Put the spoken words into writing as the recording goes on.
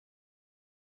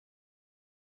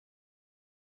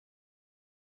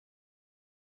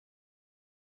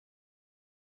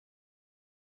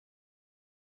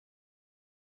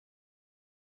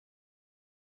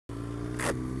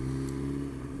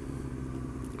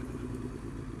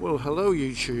Well, hello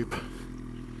YouTube.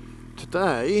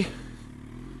 Today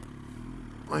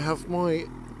I have my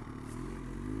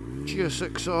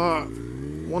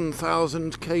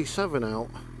Gsxr1000k7 out.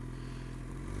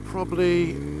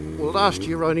 Probably, well, last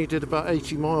year I only did about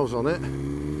 80 miles on it.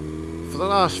 For the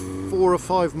last 4 or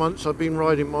 5 months I've been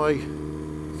riding my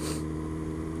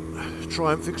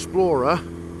Triumph Explorer.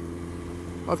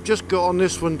 I've just got on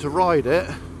this one to ride it.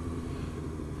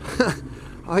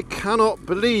 I cannot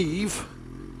believe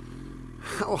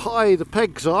how high the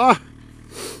pegs are.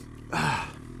 Oh.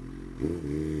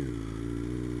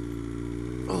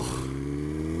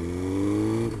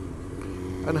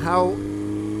 And how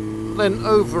leant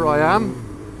over I am.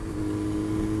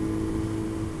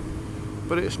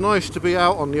 But it's nice to be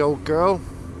out on the old girl.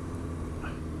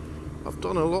 I've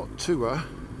done a lot to her.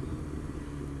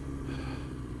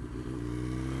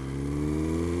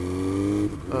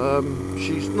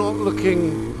 She's not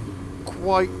looking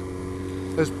quite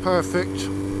as perfect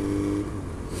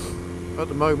at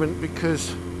the moment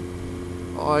because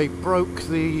I broke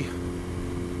the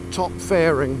top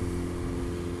fairing,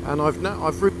 and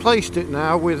I've replaced it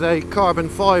now with a carbon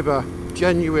fibre,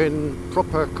 genuine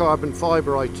proper carbon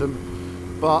fibre item.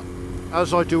 But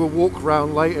as I do a walk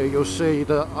around later, you'll see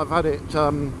that I've had it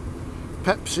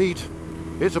Pepsi'd.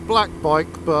 It's a black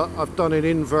bike, but I've done it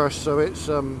inverse, so it's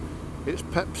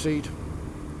Pepsi'd.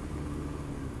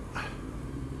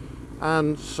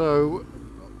 And so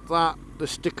that, the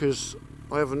stickers,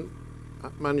 I haven't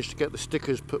managed to get the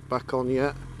stickers put back on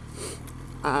yet,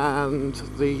 and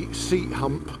the seat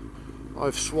hump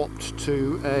I've swapped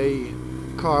to a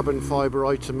carbon fibre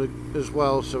item as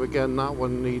well, so again that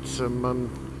one needs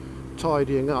some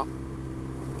tidying up.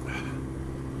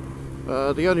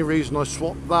 The only reason I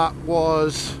swapped that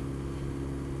was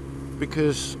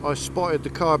because I spotted the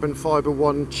carbon fibre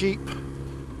one cheap,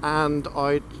 and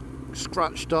I'd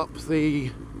scratched up the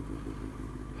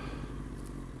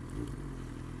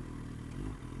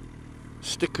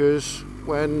stickers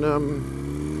when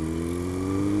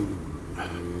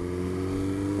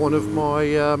one of my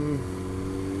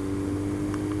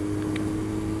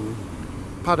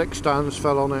paddock stands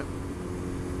fell on it.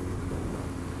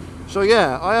 So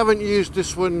yeah, I haven't used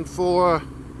this one for,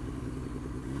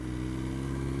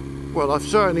 well, I've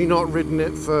certainly not ridden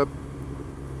it for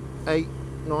 8,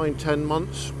 9, 10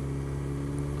 months.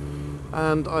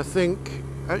 And I think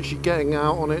actually getting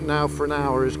out on it now for an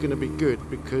hour is going to be good,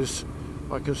 because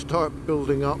I can start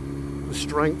building up the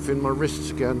strength in my wrists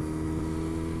again.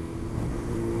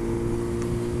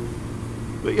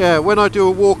 But yeah, when I do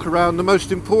a walk around, the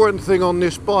most important thing on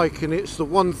this bike, and it's the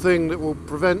one thing that will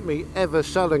prevent me ever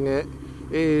selling it,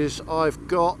 is I've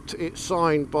got it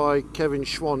signed by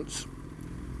Schwantz.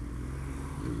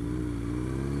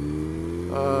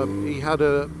 He had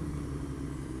a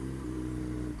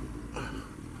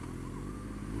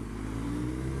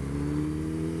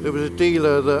there was a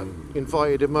dealer that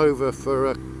invited him over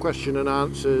for question and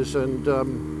answers, and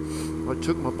I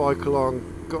took my bike along,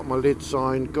 got my lid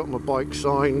signed, got my bike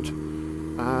signed,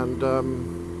 and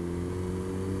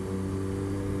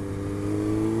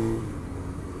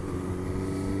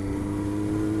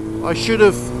I should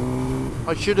have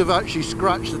actually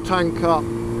scratched the tank up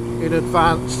in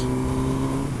advance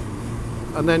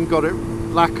and then got it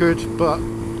lacquered, but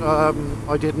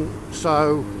I didn't.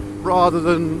 So rather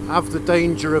than have the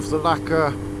danger of the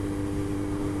lacquer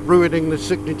ruining the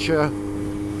signature,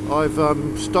 I've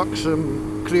stuck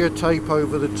some clear tape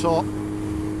over the top,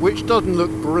 which doesn't look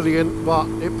brilliant, but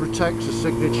it protects the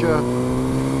signature.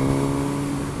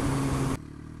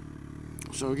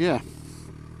 So yeah,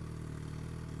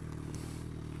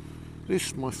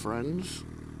 this, my friends,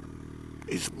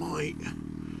 is my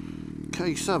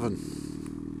K7.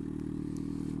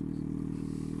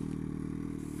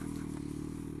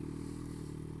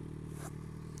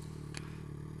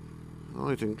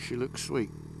 I think she looks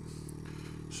sweet.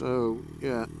 So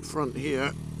yeah, front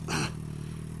here,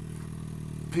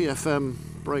 PFM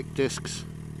brake discs,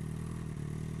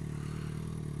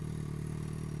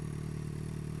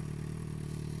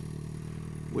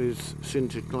 with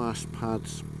sintered glass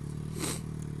pads,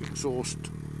 exhaust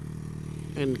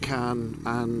end can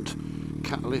and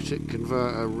catalytic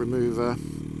converter remover,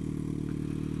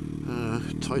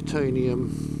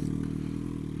 titanium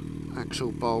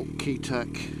axle bolt, K-Tech,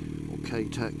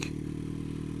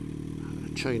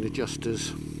 chain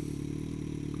adjusters.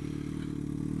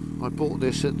 I bought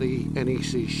this at the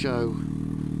NEC show.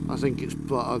 I think it's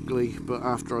butt ugly, but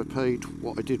after I paid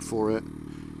what I did for it,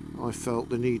 I felt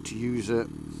the need to use it.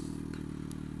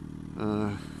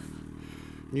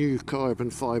 New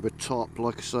carbon fibre top,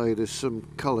 like I say, there's some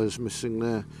colours missing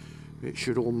there. It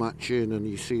should all match in, and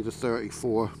you see the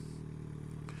 34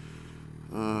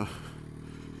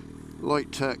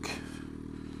 Light Tech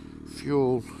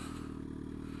fuel,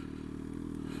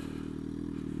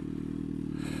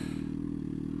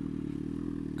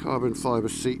 carbon fibre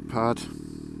seat pad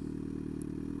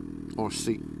or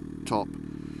seat top,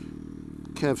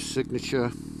 Kev's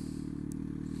signature,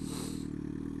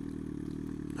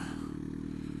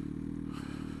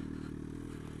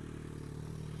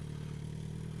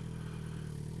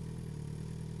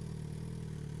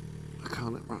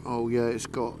 oh yeah, it's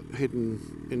got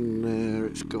hidden in there,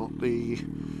 it's got the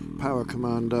Power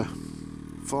Commander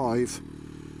 5,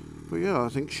 but yeah, I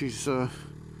think she's a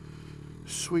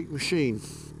sweet machine,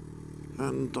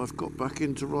 and I've got back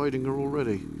into riding her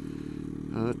already.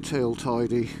 Tail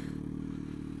tidy,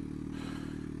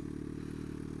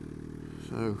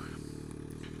 so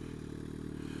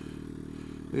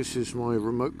this is my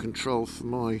remote control for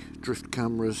my drift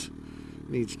cameras,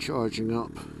 needs charging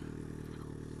up.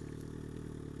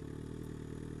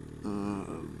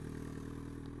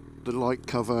 The light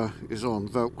cover is on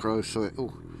Velcro, so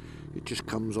it just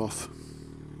comes off.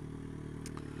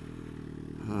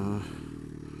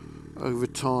 Over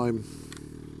time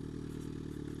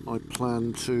I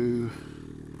plan to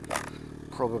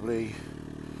probably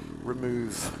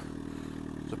remove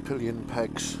the pillion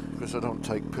pegs, because I don't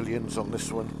take pillions on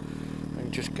this one,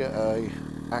 and just get a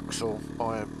axle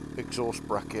by an exhaust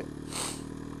bracket.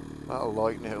 That'll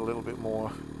lighten it a little bit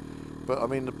more. But I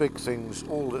mean, the big things,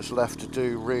 all that's left to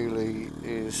do really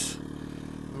is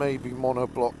maybe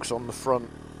monoblocks on the front,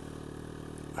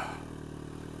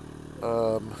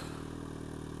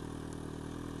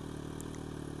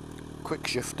 quick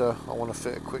shifter. I want to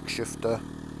fit a quick shifter,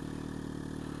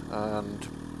 and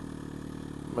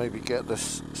maybe get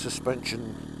this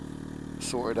suspension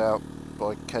sorted out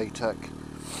by K-Tech.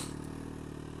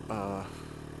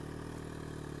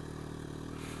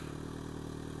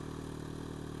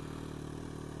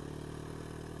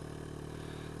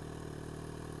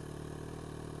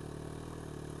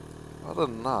 Other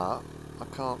than that, I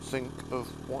can't think of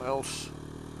what else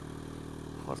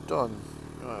I've done.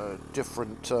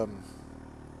 Different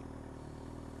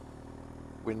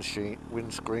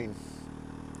windscreen,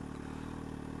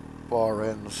 bar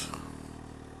ends.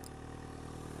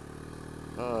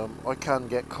 I can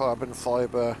get carbon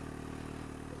fibre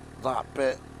that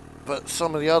bit, but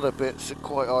some of the other bits are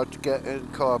quite hard to get in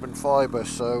carbon fibre,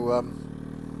 so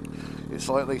it's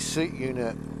like the seat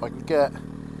unit. I can get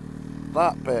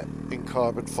that bit in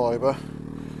carbon fibre,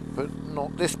 but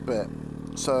not this bit,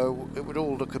 so it would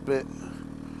all look a bit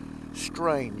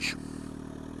strange,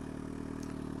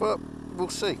 but we'll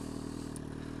see.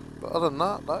 But other than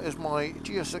that, that is my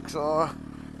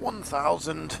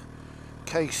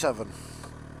Gsxr1000k7.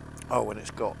 Oh, and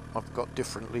I've got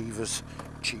different levers,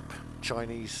 cheap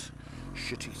Chinese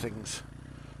shitty things.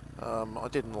 I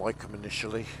didn't like them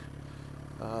initially,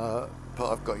 but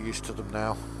I've got used to them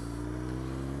now.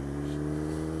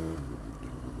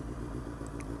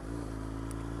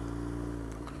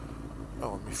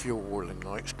 Oh, and my fuel warning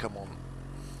lights come on,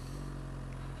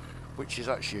 which is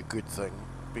actually a good thing,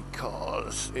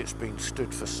 because it's been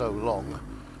stood for so long.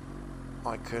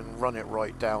 I can run it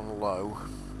right down low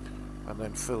and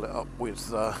then fill it up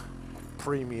with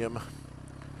premium,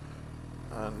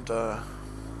 and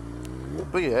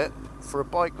albeit for a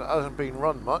bike that hasn't been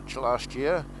run much last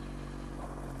year,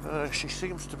 she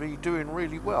seems to be doing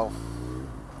really well.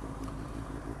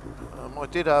 I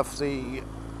did have the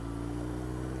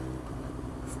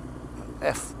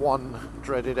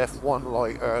dreaded F1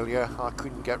 light earlier. I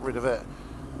couldn't get rid of it,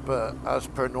 but as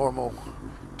per normal,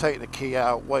 take the key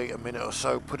out, wait a minute or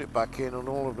so, put it back in, and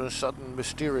all of a sudden,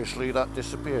 mysteriously, that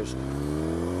disappears.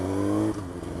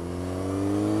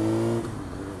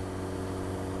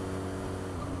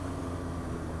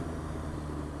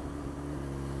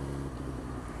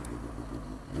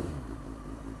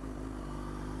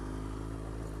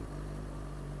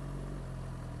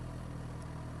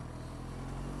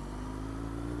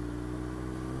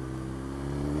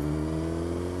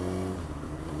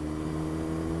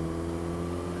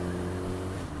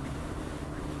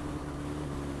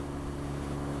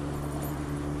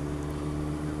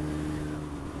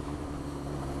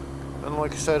 And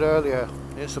like I said earlier,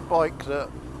 it's a bike that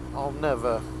I'll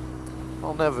never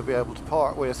be able to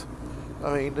part with.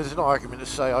 I mean, there's an argument to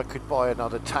say I could buy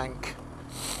another tank,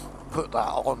 put that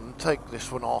on, take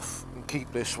this one off, and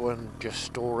keep this one, just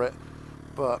store it.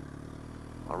 But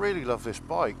I really love this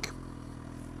bike.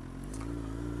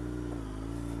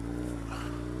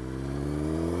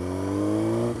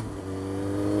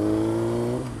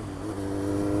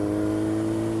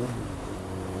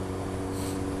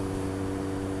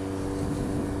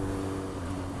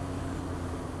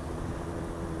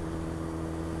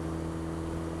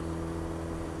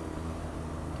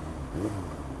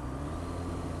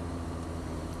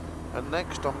 And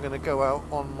next I'm going to go out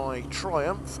on my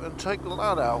Triumph and take the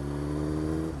lad out.